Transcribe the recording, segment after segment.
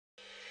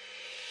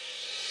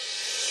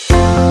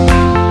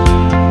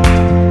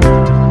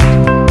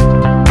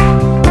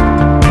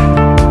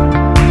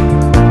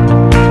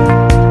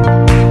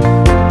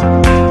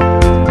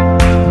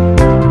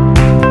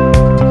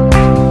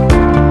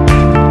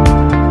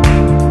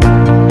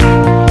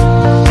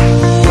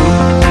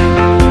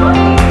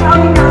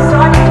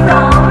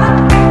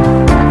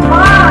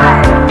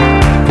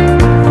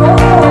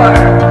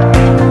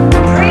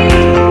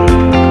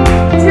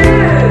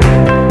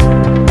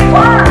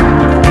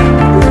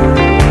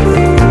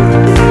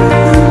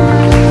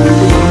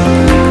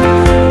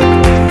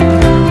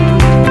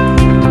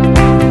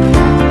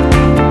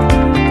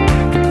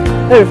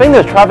I think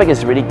the traffic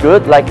is really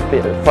good. Like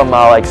from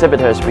our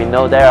exhibitors, we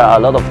know there are a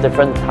lot of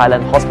different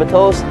Thailand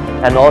hospitals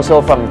and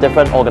also from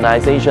different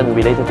organizations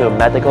related to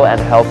medical and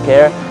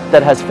healthcare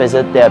that has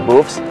visited their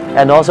booths,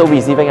 and also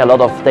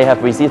they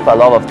have received a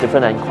lot of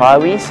different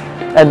inquiries.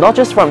 And not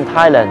just from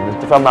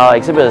Thailand, from our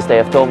exhibitors, they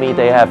have told me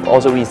they have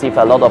also received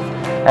a lot of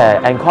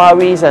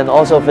inquiries and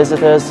also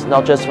visitors,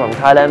 not just from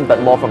Thailand,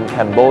 but more from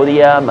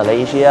Cambodia,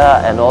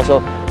 Malaysia, and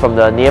also from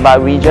the nearby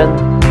region.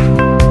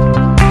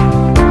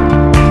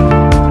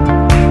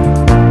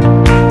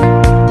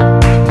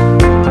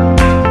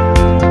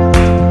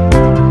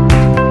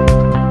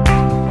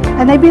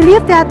 And I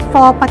believe that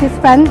for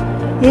participants,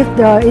 if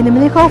in the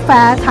Medical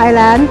Fair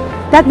Thailand,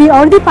 that we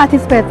already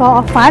participate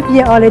for 5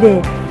 years already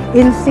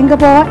in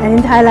Singapore and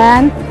in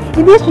Thailand.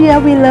 In this year,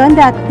 we learned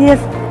that this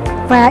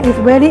fair is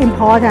very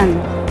important.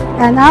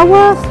 And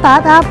our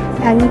startup,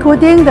 and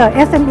including the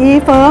SME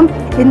firm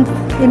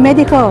in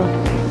medical,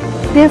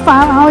 they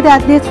found out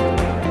that this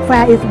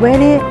fair is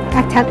very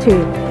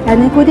attractive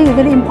and including is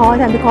very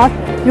important, because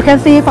you can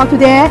see for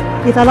today,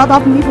 it's a lot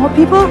of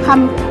people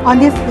come on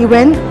this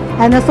event,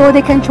 and so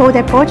they can show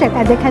their project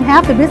and they can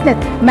have the business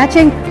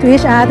matching to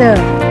each other.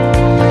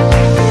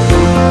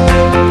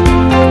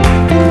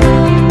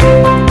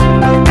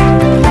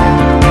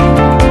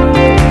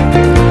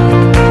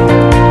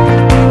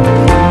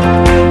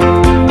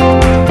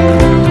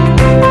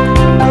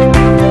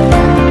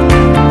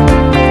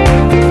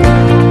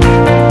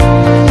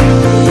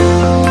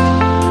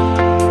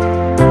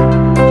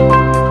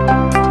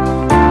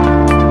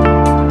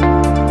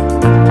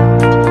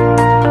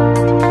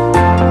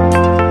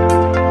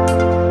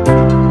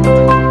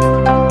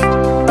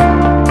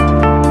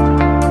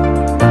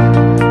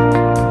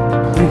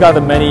 We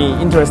got many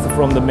interest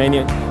from the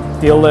many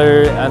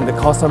dealer and the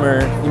customer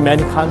in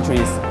many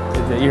countries,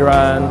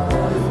 Iran,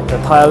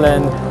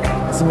 Thailand,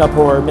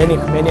 Singapore,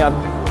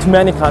 too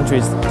many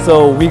countries.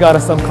 So we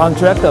got some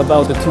contract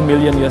about the $2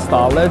 million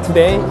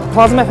today.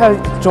 Plasma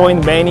has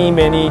joined many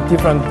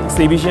different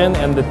exhibitions,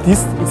 and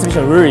this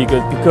exhibition really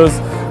good because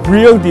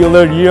real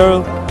dealer,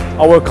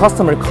 our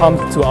customer come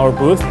to our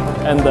booth,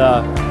 and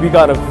we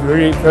got a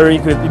very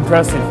good,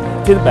 impressive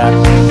feedback.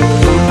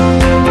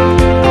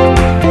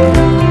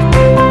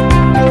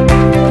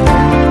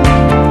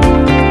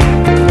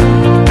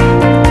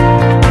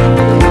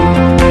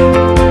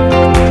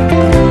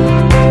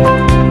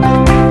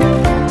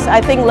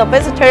 I think the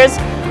visitors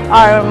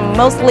are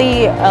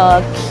mostly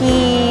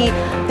key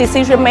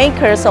decision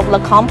makers of the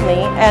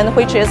company, and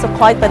which is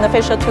quite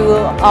beneficial to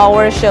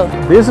our show.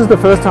 This is the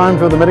first time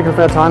for the Medical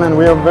Fair Thailand, and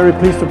we are very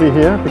pleased to be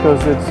here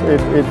because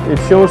it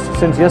shows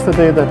since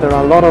yesterday that there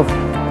are a lot of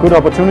good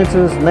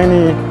opportunities,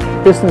 many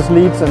business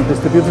leads and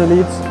distributor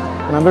leads.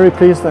 And I'm very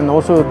pleased, and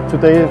also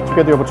today to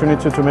get the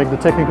opportunity to make the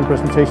technical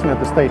presentation at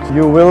the stage.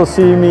 You will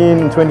see me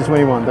in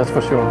 2021, that's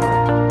for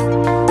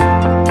sure.